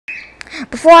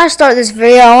Before I start this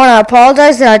video, I want to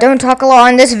apologize that I don't talk a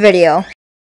lot in this video.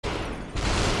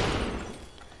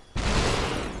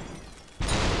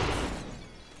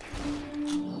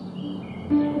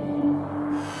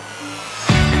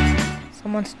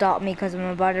 Someone stop me because I'm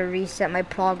about to reset my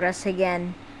progress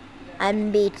again.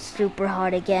 I'm beat super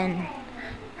hard again.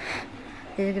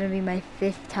 This is going to be my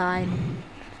 5th time.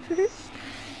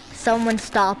 Someone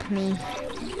stop me.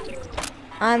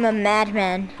 I'm a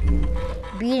madman.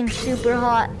 Beating super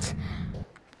hot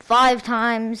 5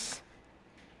 times.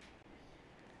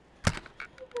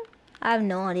 I have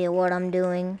no idea what I'm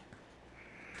doing.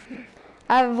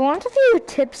 I've wanted a few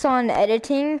tips on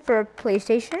editing for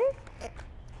PlayStation.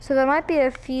 So there might be a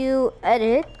few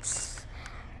edits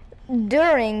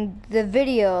during the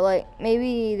video. Like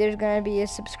maybe there's gonna be a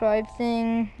subscribe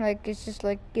thing. Like it's just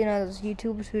like, you know, those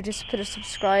YouTubers who just put a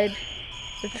subscription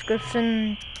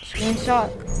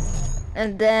screenshot.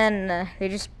 And then they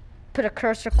just put a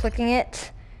cursor clicking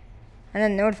it. And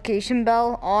then notification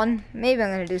bell on. Maybe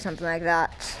I'm gonna do something like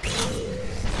that.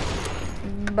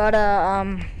 But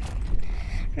I'm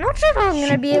not sure if I'm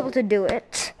gonna be able to do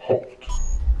it.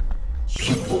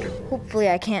 Hopefully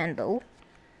I can though.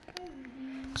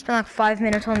 Spent like 5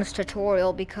 minutes on this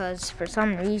tutorial because for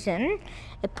some reason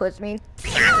it puts me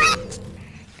through it.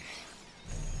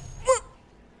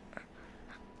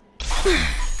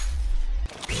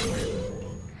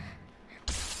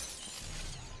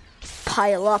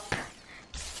 Pile up.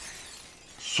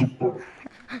 Super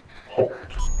hot.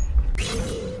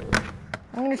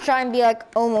 I'm gonna try and be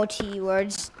like Omo-T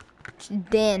words. Just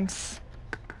dance.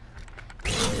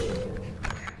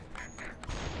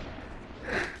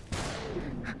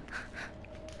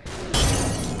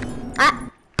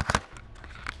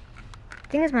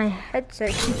 Thing is, my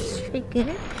headset keeps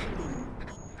shaking,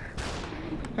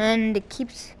 and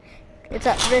it's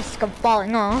at risk of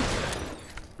falling off.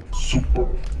 Super.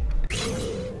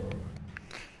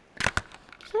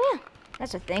 So yeah,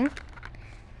 that's a thing.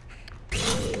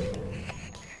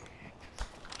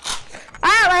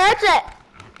 Ah, my headset!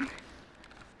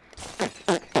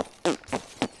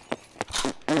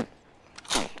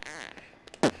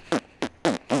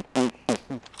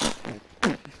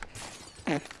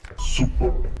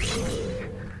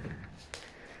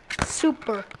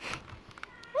 Super.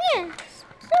 Yes,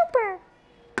 super.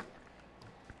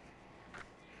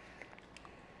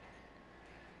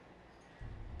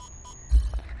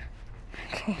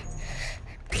 Okay.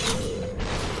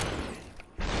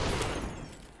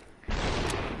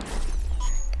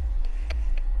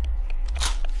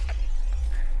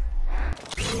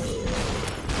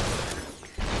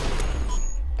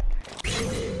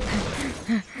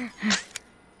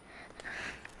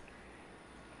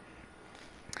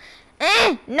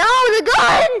 No, the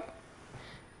gun!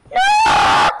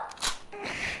 No!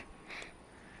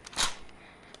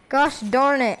 Gosh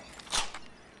darn it.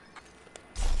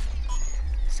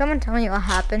 Someone tell me what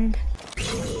happened.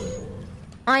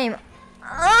 I am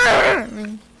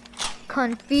utterly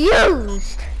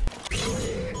confused.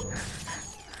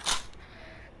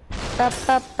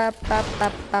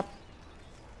 Up.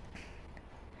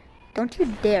 Don't you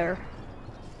dare.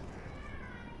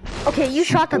 Okay, you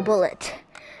shot the bullet.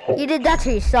 You did that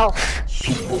to yourself.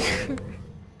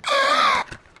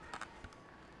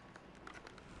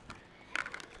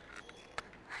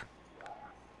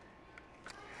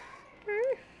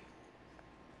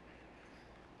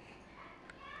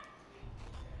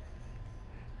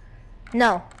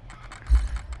 No.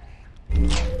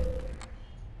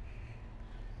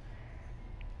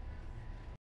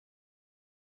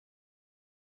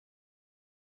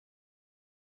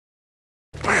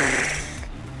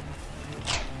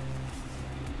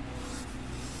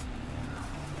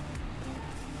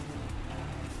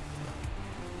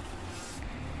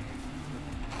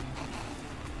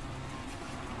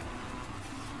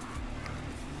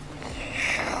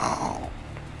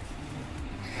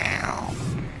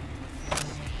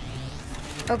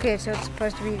 Okay, so it's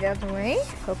supposed to be the other way.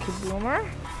 Okay, boomer.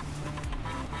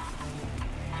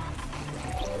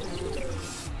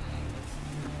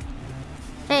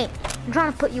 Hey, I'm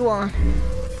trying to put you on.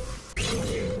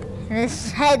 And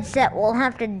this headset will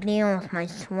have to deal with my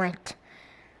sweat.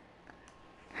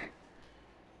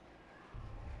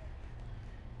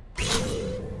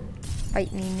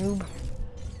 Fight me, noob.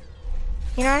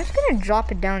 You know, I'm just gonna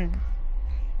drop it down.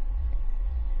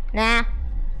 Nah.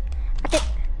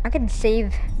 I can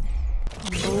save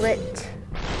bullet.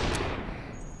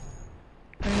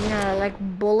 You know, like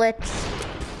bullets.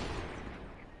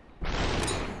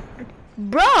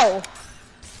 Bro!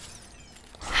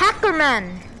 Hacker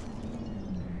man!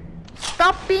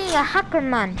 Stop being a hacker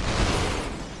man.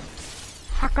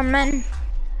 Hacker man.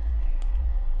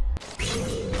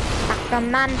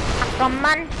 Hakaman,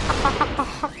 hakaman,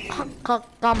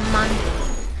 hakaman,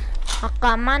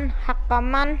 hakaman,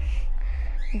 hakaman.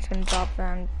 I'm just gonna drop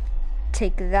that and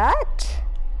take that.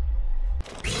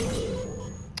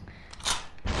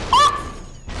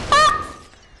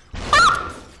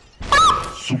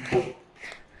 Super.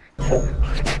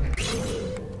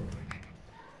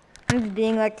 I'm just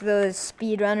being like those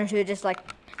speedrunners who just like,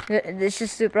 this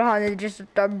is super hard and they just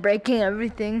start breaking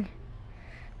everything.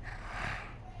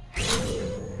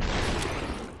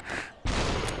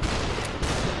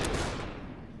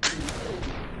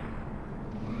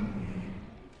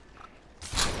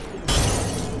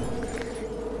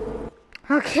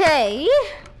 Okay,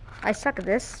 I suck at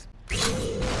this.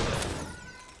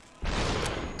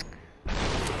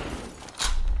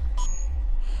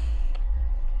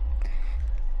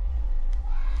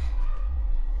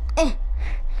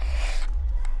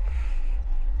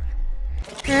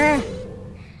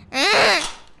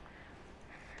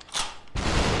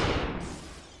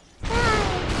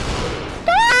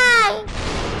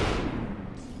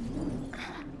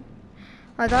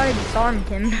 I thought I disarmed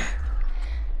him.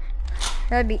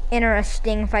 That'd be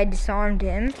interesting if I disarmed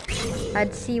him.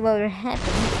 I'd see what would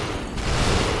happen.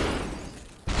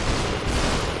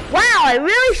 Wow, I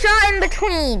really shot in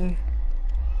between.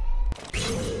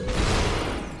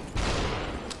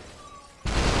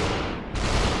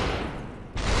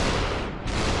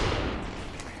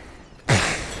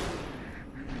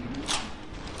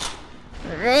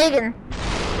 Vegan.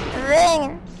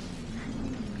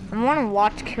 I want to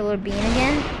watch Killer Bean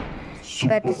again,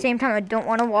 but at the same time I don't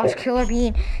want to watch Killer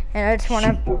Bean, and I just want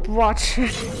to watch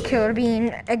Killer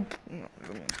Bean,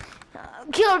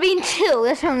 Killer Bean 2,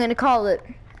 that's what I'm going to call it.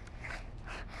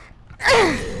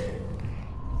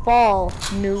 Fall,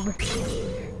 noob.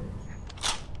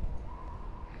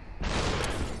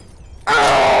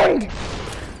 Owned!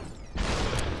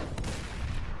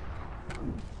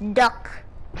 Duck.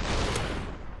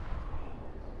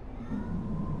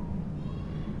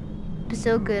 It's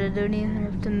so good, I don't even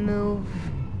have to move.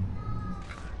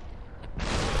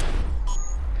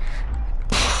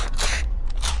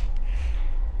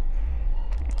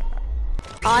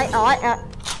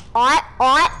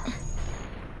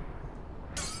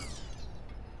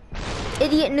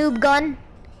 Idiot noob gun.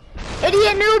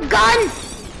 Idiot noob gun!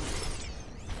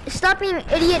 Stop being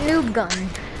idiot noob gun.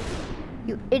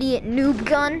 You idiot noob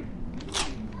gun.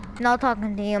 I'm not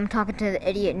talking to you, I'm talking to the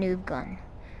idiot noob gun.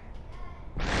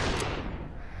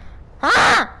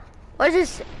 Ah! What's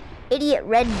this idiot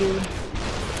red dude?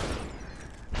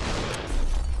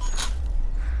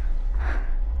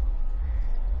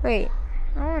 Wait,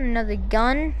 I want another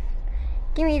gun.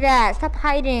 Give me that. Stop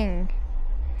hiding.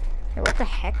 Wait, what the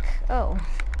heck? Oh.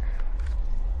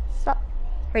 Stop.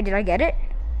 Wait, did I get it?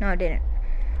 No, I didn't.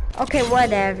 Okay,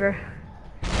 whatever.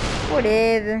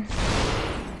 Whatever.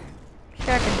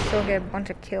 Sure, I can still get a bunch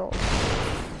of kills.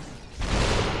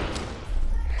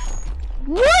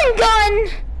 One gun!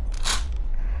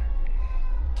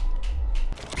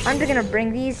 I'm just gonna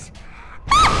bring these.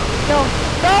 No,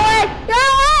 go away! Go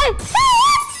away!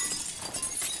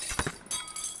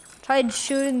 Tried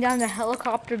shooting down the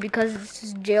helicopter because this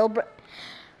is jailbreak.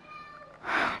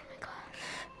 Oh my gosh.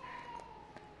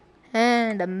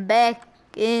 And I'm back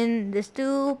in the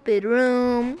stupid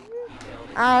room.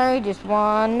 I just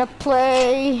wanna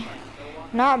play,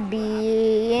 not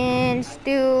be in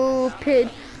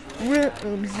stupid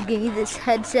rooms. Give me this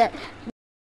headset.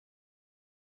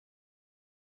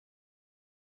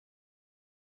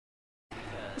 I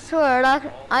swear,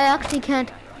 I actually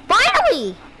can't.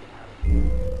 Finally!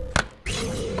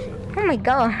 Oh my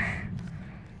god.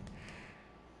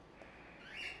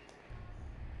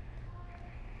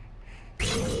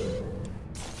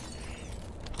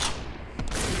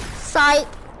 Sight.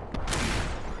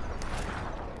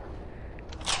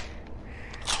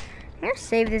 I'm gonna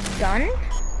save this gun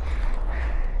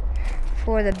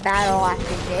for the battle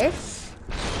after this,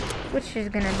 which is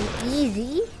gonna be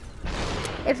easy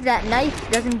if that knife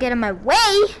doesn't get in my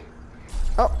way.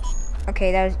 Oh,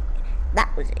 okay, that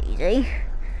was easy.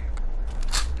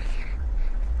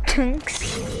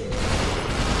 Tunks.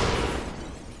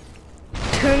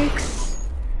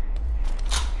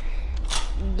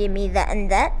 Give me that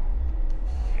and that.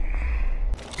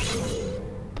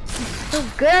 I'm so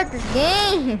good at this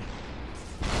game.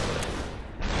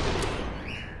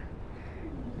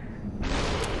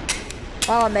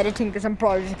 While I'm editing this, I'm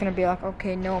probably just gonna be like,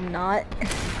 okay, no, I'm not.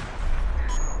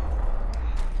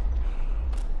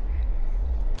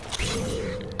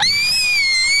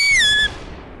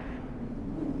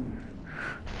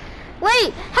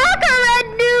 Wait, hacker red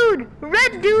dude!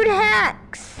 Red dude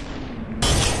hacks!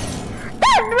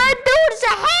 That red dude's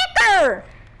a hacker!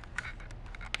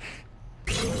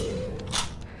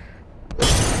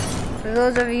 For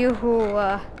those of you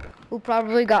who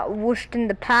probably got whooshed in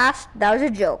the past, that was a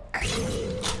joke.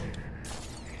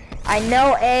 I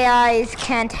know AIs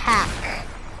can't hack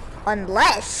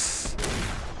unless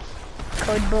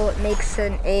Code Bullet makes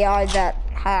an AI that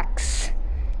hacks.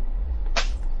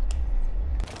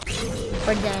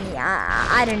 Or Danny,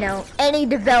 I don't know, any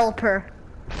developer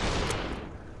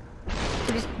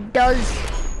who just does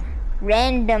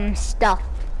random stuff.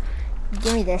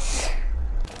 Give me this.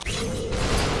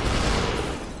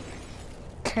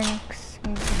 Thanks.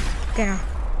 I'm just gonna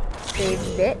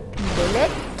save it.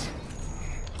 Bullet.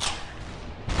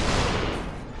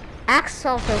 Axe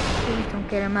also, please don't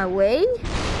get in my way.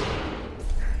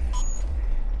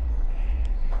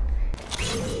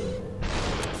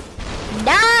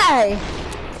 Die!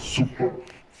 Super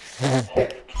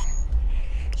hot.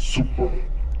 Super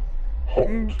hot.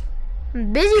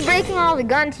 I'm busy breaking all the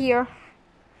guns here.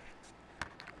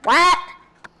 What?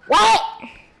 What?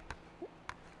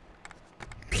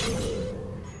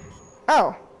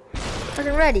 Oh,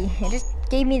 wasn't ready. It just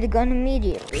gave me the gun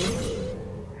immediately.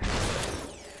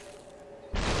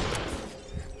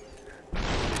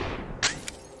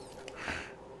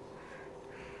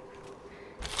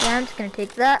 Yeah, I'm just gonna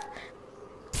take that.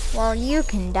 Well, you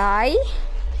can die.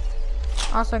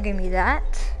 Also give me that.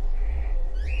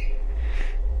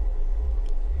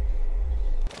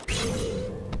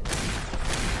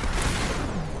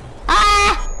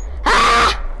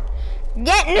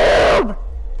 Get noob!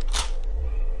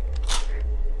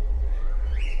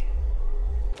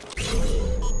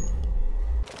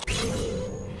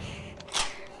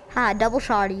 Ha, double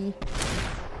shotty.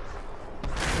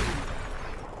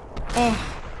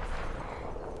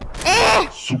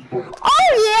 Super.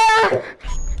 Oh yeah!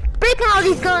 Breaking all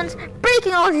these guns!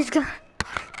 Breaking all these guns!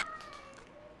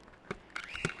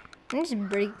 I'm just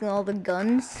breaking all the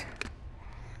guns.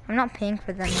 I'm not paying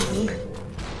for them, noob.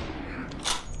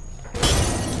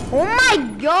 Oh my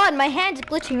god, my hand's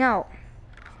glitching out.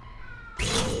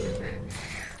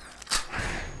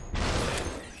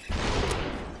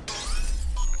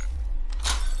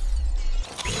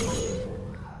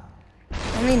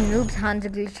 Only noob's hands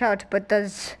glitch out, but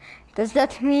does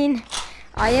that mean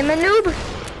I am a noob?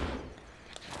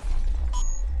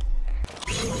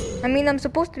 I mean, I'm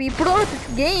supposed to be pro at this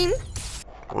game.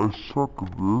 I suck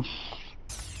at this.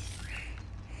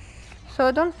 So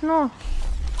I don't know.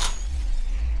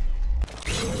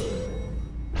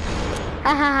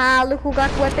 Ha ha ha, look who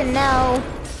got the weapon now.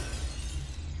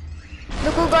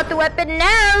 Look who got the weapon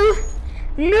now.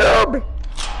 Noob!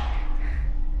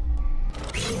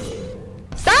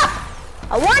 Stop!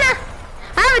 I wanna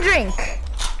have a drink.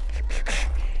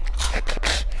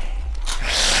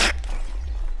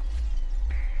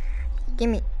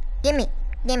 Gimme, gimme,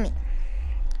 gimme,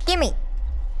 gimme.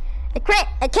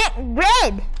 I can't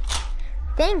grab.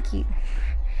 Thank you.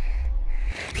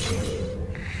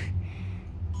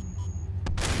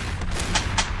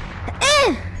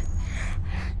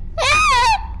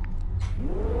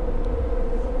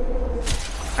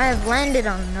 I have landed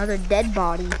on another dead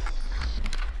body.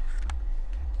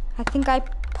 I think I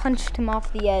punched him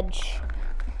off the edge.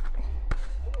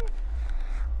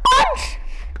 Punch!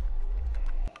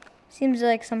 Seems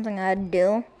like something I'd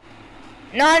do.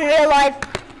 Not in real life.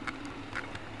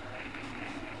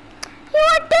 You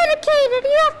are dedicated.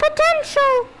 You have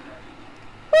potential.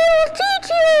 We will teach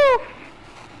you.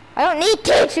 I don't need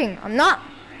teaching.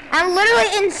 I'm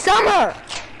literally in summer.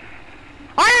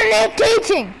 I don't need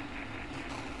teaching.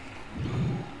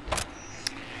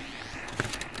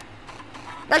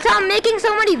 That's how I'm making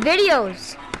so many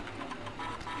videos.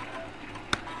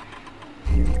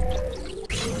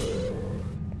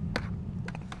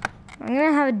 I'm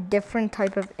gonna have a different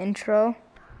type of intro.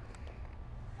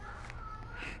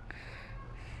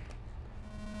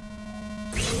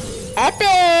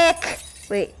 Epic!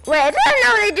 Wait, I didn't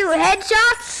know they do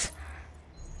headshots.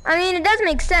 I mean, it does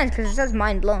make sense because it says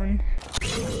mind blown.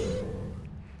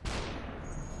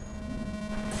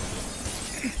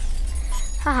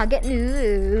 Haha, get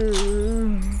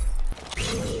new.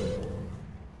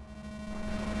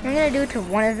 I'm gonna do it to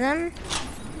one of them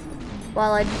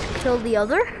while I just kill the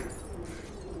other.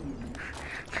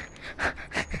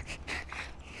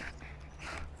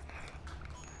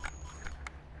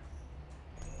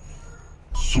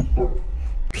 Super.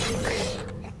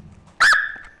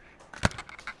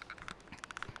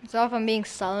 So if I'm being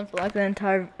silent for like the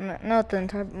entire, not the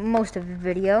entire, most of the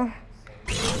video.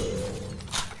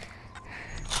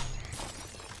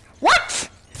 What?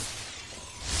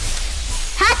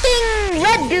 Hacking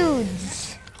red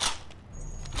dudes.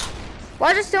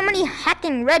 Why are there so many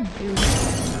hacking red dudes?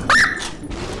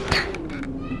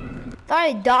 Thought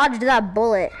I dodged that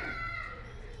bullet.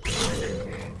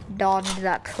 dodged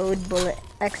that code bullet.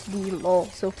 XD lol.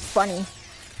 So funny.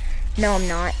 No, I'm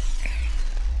not.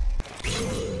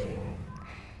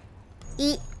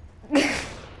 Eat.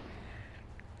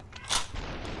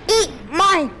 Eat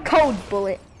my code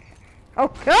bullet.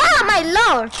 Oh, ah, my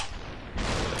lord.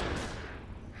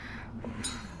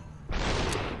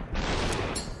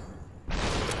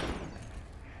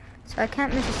 So I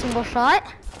can't miss a single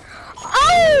shot.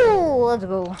 Oh, let's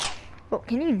go. Bro,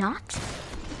 can you not?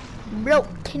 Bro,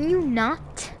 can you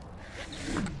not?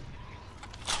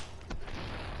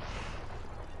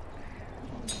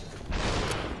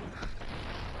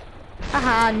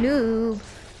 Haha, noob.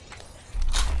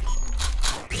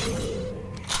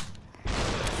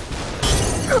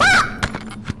 Ah!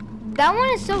 That one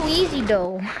is so easy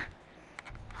though.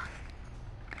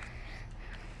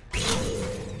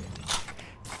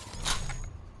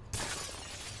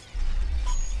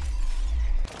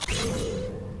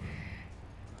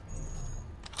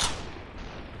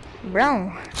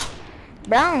 Brown.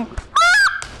 Brown.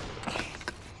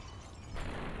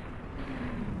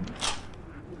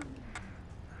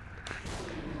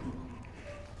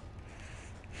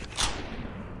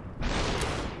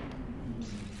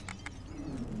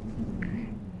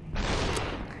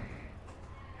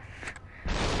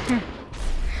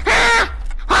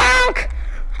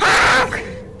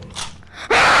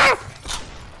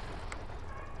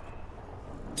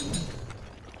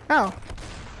 Oh,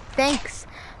 thanks.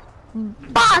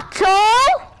 Bottle?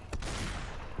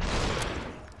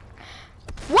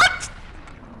 What?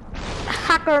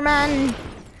 Hackerman.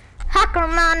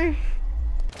 Hackerman.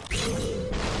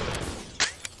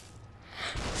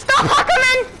 Stop,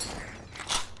 Hackerman!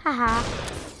 Haha.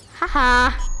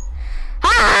 Haha.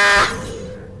 Haha.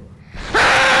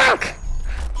 Hack!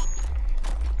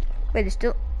 Wait, it's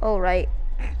still. Oh, right.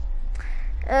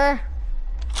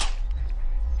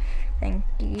 Thank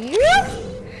you.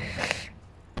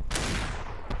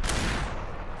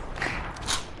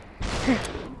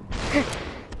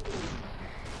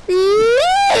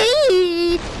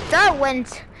 That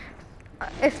went.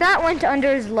 If that went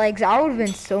under his legs, I would have been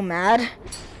so mad.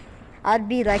 I'd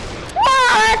be like,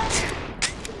 what?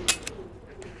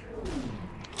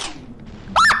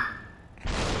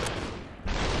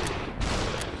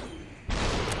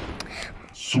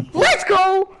 Super Let's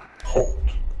go! hot.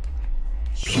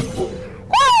 Super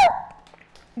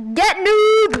Woo! Get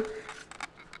noob!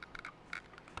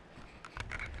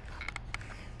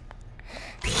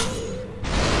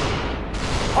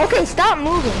 Okay, stop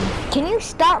moving. Can you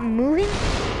stop moving?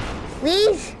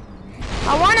 Please?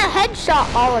 I want to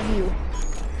headshot all of you.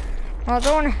 Well, I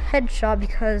don't want to headshot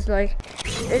because, like,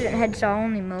 it isn't headshot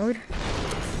only mode.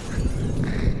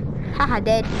 Haha,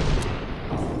 dead.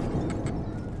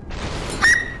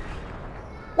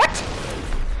 What?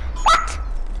 What?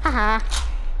 Haha.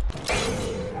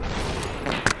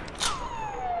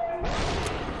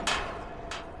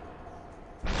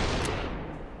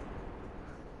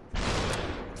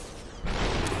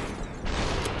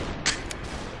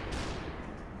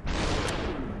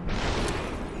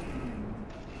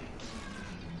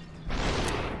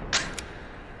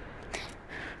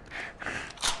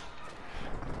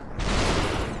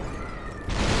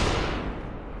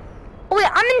 Wait,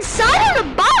 I'm inside of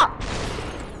the box!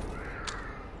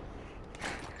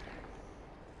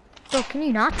 Bro, can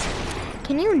you not?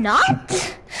 Can you not?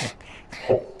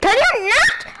 Can you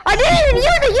not? I didn't even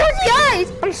use the UCIs!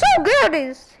 I'm so good at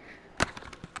this!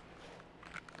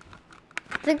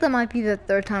 I think that might be the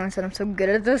third time I said I'm so good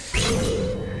at this.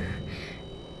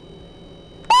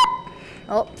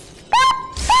 Oh.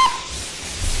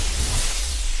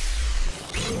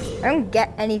 I don't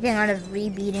get anything out of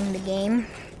rebeating the game.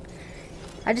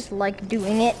 I just like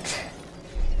doing it.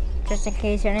 Just in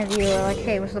case any of you are like,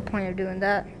 hey, what's the point of doing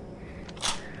that?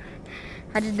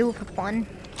 I just do it for fun.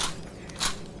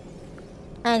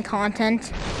 And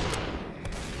content.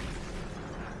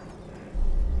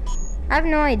 I have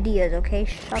no ideas, okay?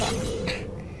 Shut up.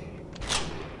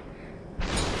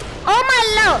 Oh my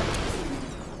lord!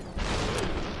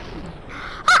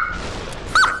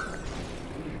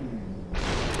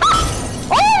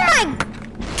 Oh my!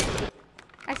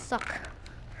 I suck.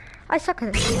 I suck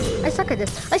at this. I suck at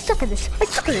this. I suck at this. I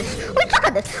suck at this. I suck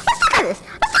at this. I suck at this.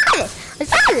 I suck at this. I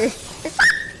suck at this. I suck.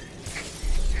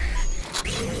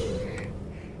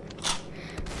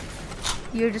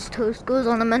 You're just toast goes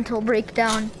on a mental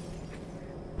breakdown.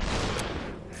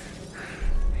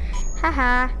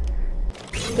 Haha.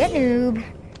 Get noob.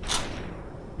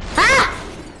 Ah!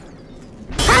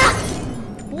 Ah!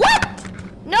 What?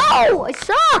 No! I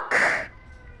suck!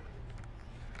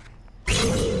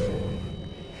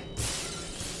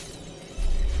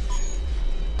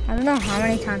 I don't know how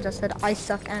many times I said I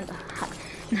suck and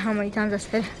how many times I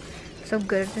said I'm so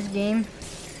good at this game.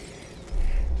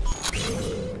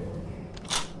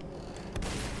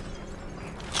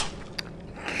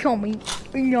 Show me.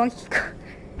 Nice.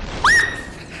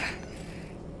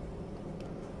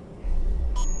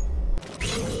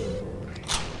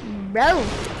 Bro.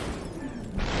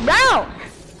 Bro.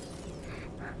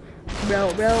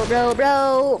 Bro, bro, bro,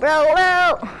 bro, bro,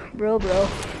 bro. Bro, bro.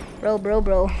 Bro, bro,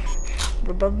 bro.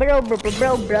 Bro, bro, bro, bro,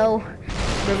 bro, bro.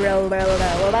 Bro, bro, bro,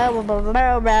 bro, bro,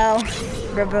 bro, bro.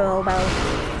 Bro, bro, bro.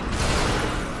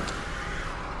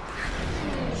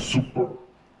 Super.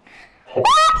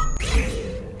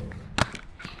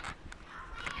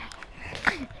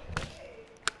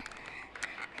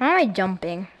 How am I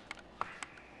jumping?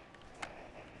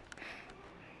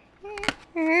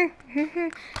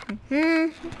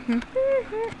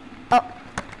 Oh.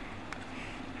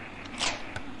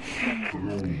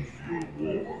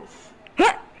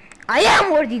 I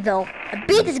am worthy though. I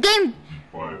beat this game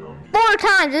 4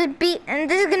 times. And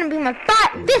this is gonna be my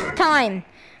 5th time.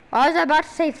 I was about to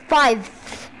say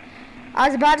 5th. I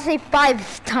was about to say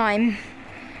 5th time.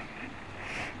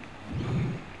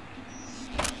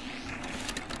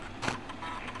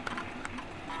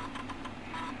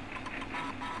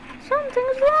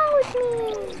 Something's wrong with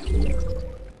me.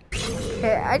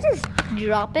 Okay, I just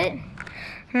drop it.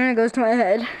 And it goes to my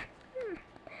head.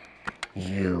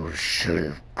 You should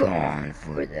have gone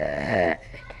for the head.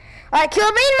 Alright,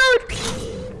 kill main mode!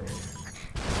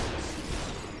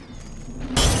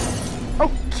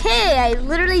 Okay, I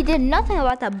literally did nothing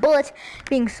about that bullet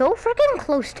being so freaking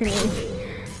close to me.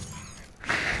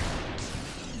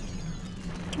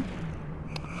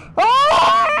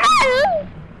 Oh!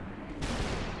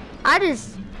 I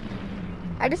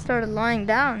just started lying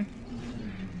down.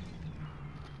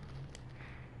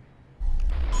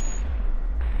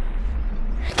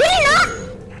 Can you not?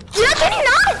 Can you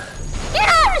not? Do you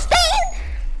not understand?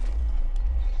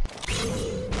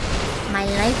 My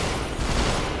life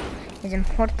is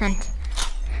important.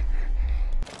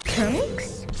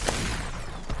 Tunks?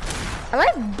 I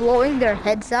like blowing their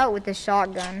heads out with a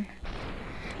shotgun.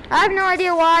 I have no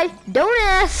idea why. Don't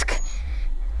ask.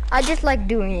 I just like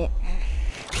doing it.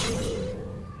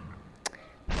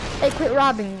 Hey, quit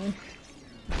robbing me.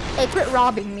 Hey, quit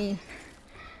robbing me.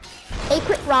 Hey,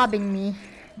 quit robbing me.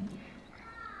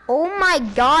 Oh my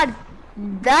god.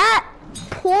 That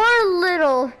poor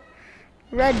little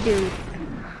red dude.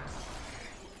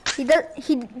 He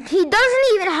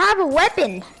doesn't even have a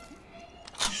weapon.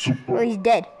 Super. Well, he's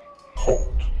dead.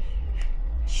 Hot.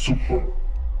 Super.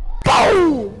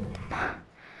 Boom!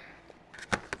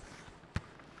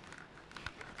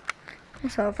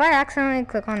 So if I accidentally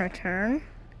click on return,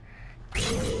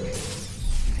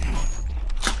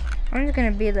 I'm just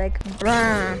gonna be like,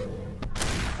 bruh.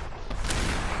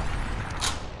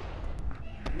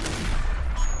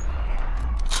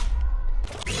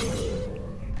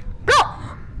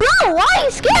 Bro, why are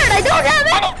you scared? I don't have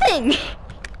anything!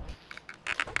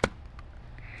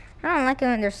 I don't like it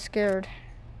when they're scared.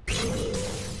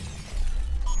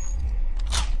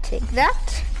 Take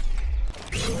that.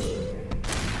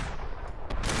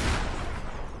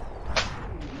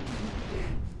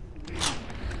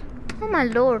 Oh my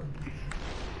lord.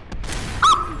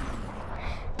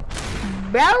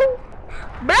 Bro!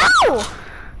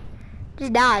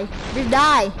 Just die.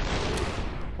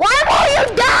 Why won't you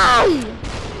die?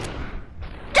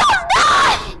 Just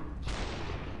die!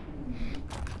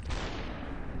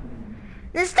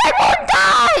 This thing won't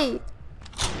die!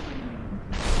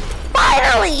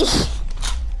 Finally!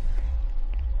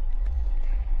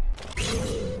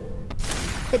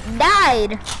 It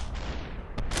died.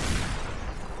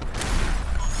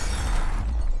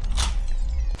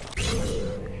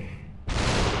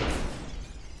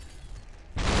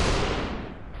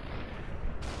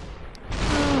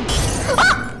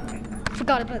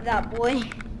 Forgot about that boy.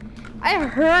 I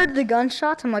heard the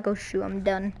gunshots. I'm like, oh shoot, I'm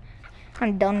done.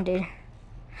 I'm done, dude.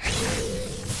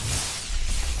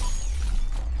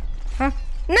 Huh?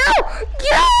 No!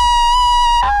 Yeah!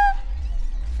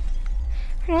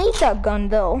 I need that gun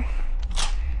though.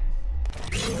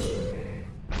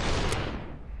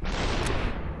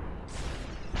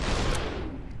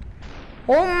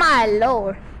 Oh my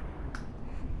lord.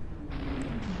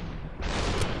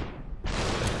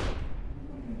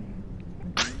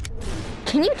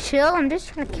 Can you chill? I'm just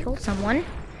trying to kill someone.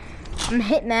 I'm a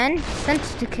hitman, sent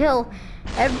to kill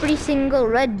every single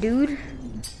red dude.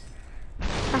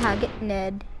 Haha, get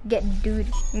Ned. Get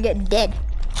dude. Get dead.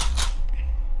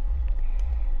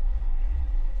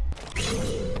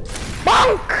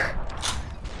 Bonk!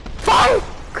 Bonk!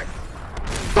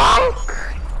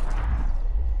 Bonk!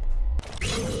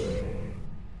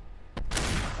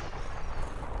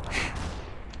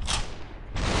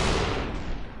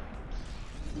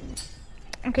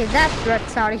 Okay, that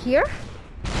threat's out of here.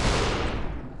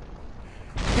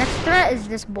 Next threat is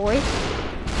this boy.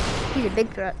 He's a big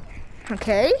threat.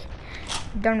 Okay,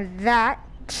 done with that.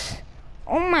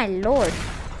 Oh my lord.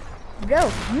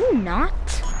 Bro, can you not?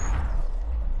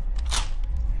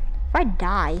 If I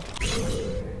die,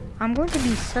 I'm going to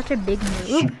be such a big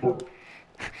noob.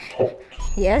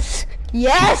 Yes,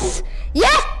 yes,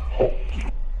 yes!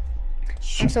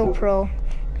 I'm so pro.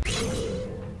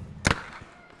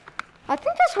 I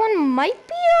think this one might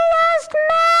be the last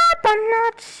map. I'm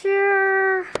not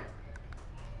sure.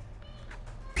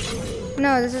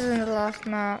 No, this isn't the last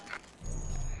map.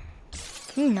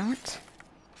 Can you not?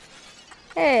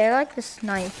 Hey, I like this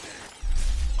knife.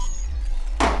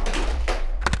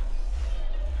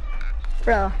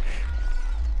 Bro.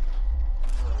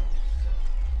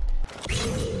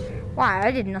 Why?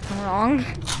 I did nothing wrong.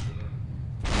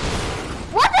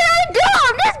 What did I do?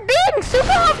 I'm just being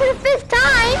super hard for the 5th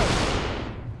time.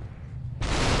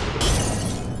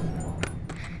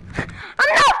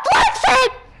 I'm not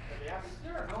flexing!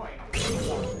 You're annoying.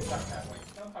 Don't talk that way.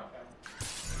 Don't talk that way.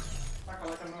 Talk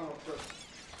like a normal person.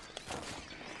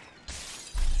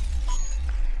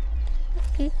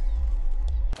 Okay.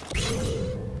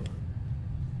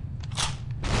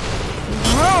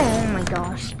 Oh my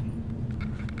gosh.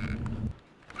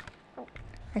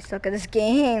 I suck at this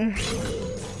game.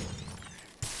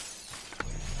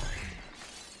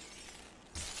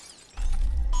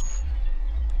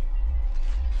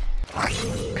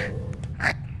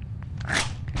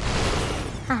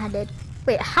 I did.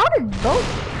 Wait, how did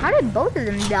both of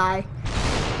them die?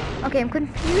 Okay, I'm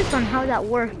confused on how that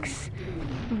works.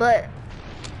 But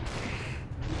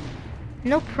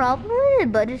no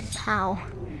problem, but it's how.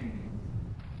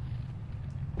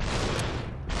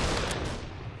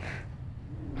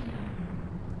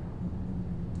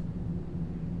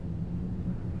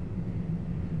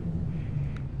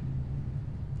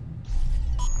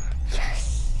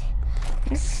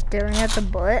 Just staring at the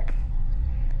butt.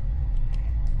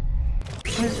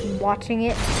 I'm just watching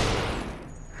it.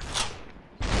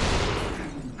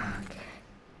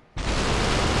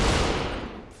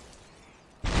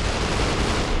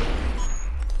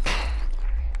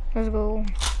 Let's go.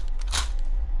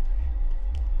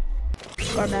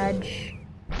 Garbage.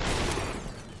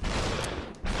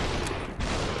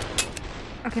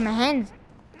 Okay, my hand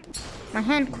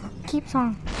keeps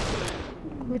on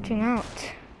glitching out.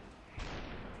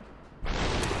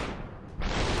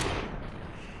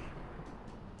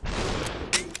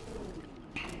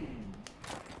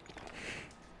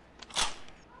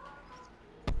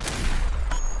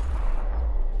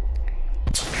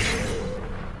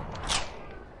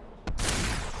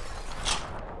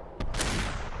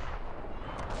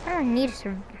 I need to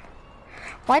survive.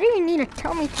 Why do you need to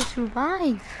tell me to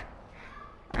survive?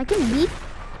 I can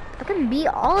beat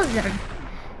all of them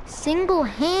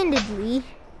single-handedly,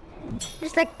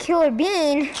 just like Killer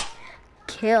Bean,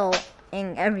 killing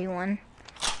everyone.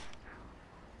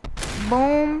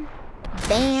 Boom,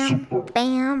 bam,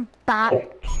 bam, bop.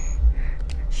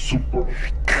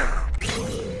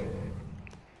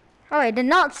 Oh, I did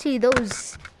not see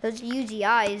those Uzi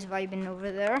eyes vibing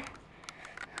over there.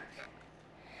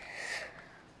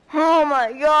 Oh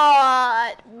my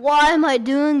god! Why am I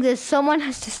doing this? Someone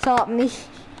has to stop me.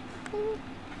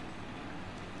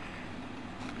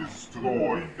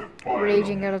 Destroy the pylon.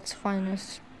 Raging at its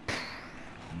finest.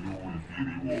 You will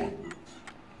be rewarded.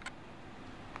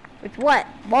 With what?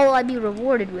 What will I be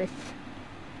rewarded with?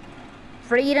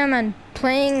 Freedom and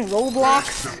playing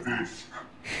Roblox?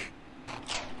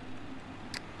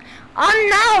 I'm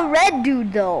not a red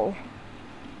dude though.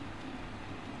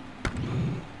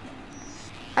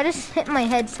 I just hit my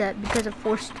headset because it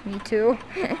forced me to.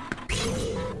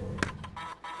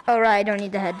 Alright, I don't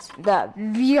need the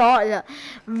the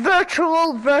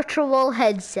virtual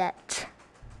headset.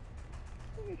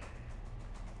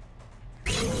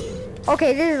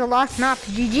 Okay, this is the last map.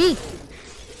 GG.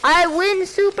 I win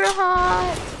super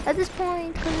hard at this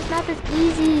point because this map is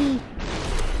easy.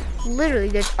 Literally,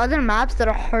 there's other maps that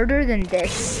are harder than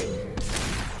this.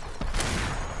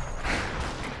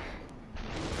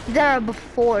 That are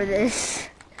before this.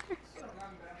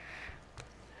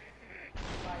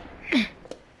 Give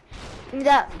me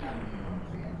that.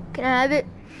 Can I have it?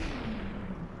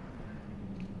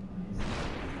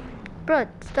 Bro,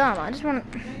 stop. I just want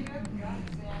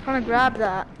to grab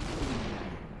that.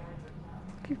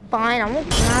 Okay, fine, I won't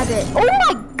grab it. Oh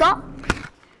my god!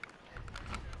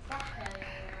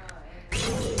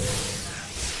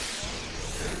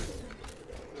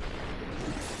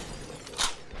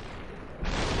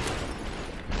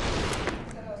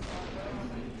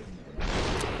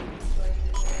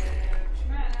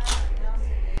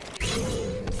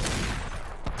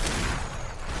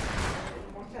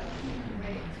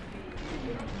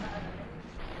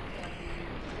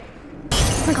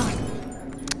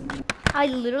 I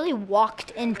literally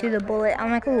walked into the bullet. I'm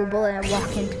like, oh, bullet, I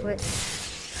walk into it.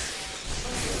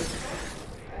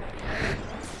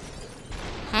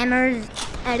 Hammers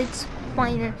at its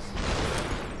finest.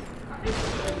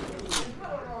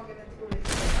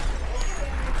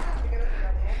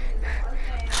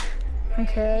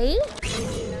 Okay.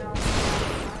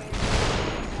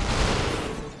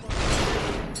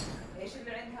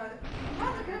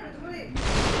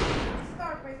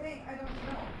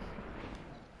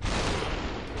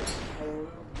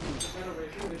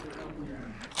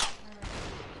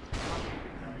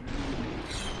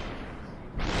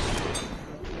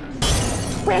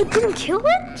 Wait, I didn't kill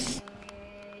it?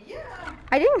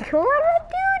 I didn't kill that red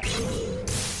dude?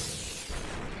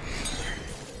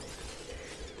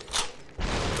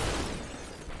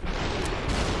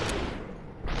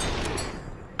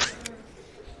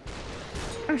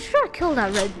 I'm sure I killed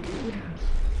that red dude.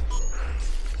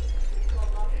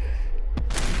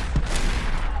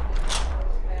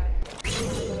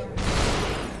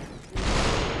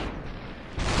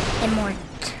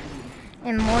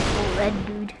 Immortal red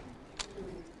dude.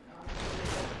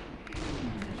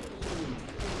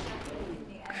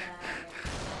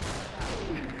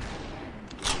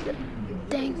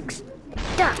 Thanks.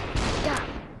 Da, da.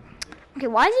 Okay,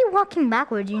 why is he walking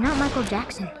backwards? You're not Michael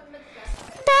Jackson.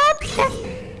 Da, da.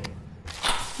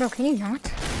 Bro, can you not?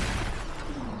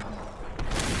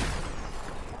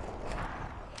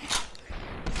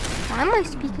 Why am I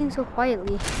speaking so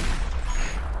quietly?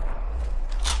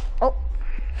 Oh.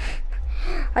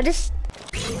 I just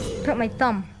put my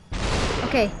thumb.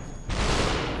 Okay.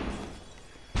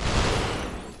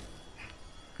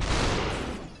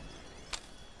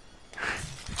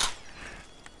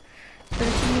 So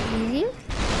this is easy.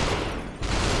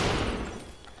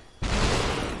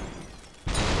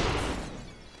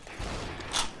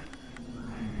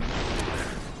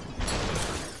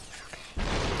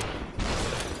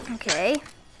 Okay.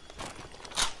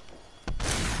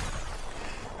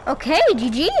 Okay,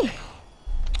 GG.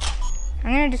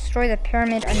 I'm gonna destroy the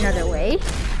pyramid another way.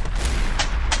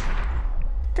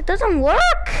 That doesn't work!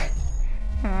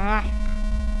 Ah.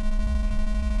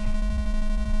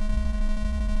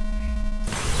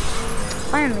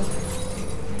 Finally.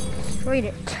 Destroyed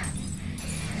it.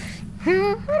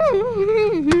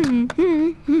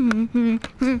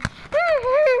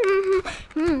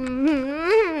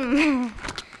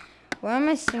 Why am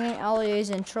I singing Alia's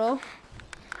intro?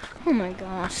 Oh my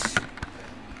gosh.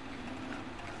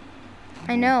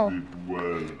 I know.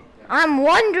 Well, I'm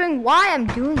wondering why I'm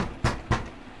doing it.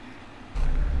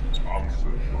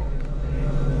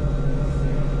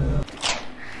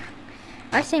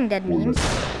 I sing dead memes.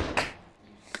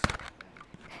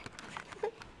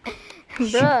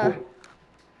 Bruh.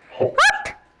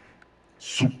 What?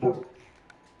 Super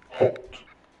hot.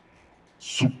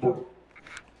 Super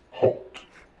hot.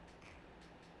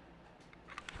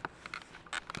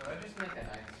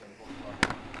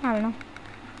 I don't know.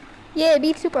 Yeah, it'd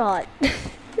be super hot.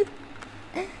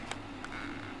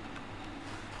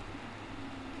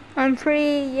 I'm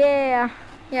free, yeah.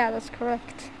 Yeah, that's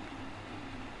correct.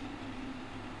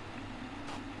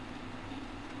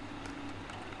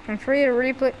 I'm free to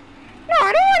replay. No,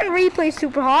 I don't want to replay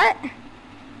super hot.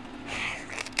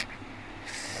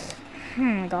 Oh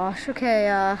my gosh, okay,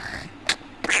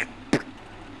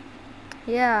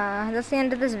 yeah, that's the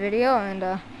end of this video, and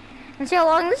let's see how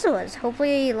long this was.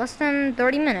 Hopefully less than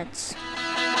 30 minutes.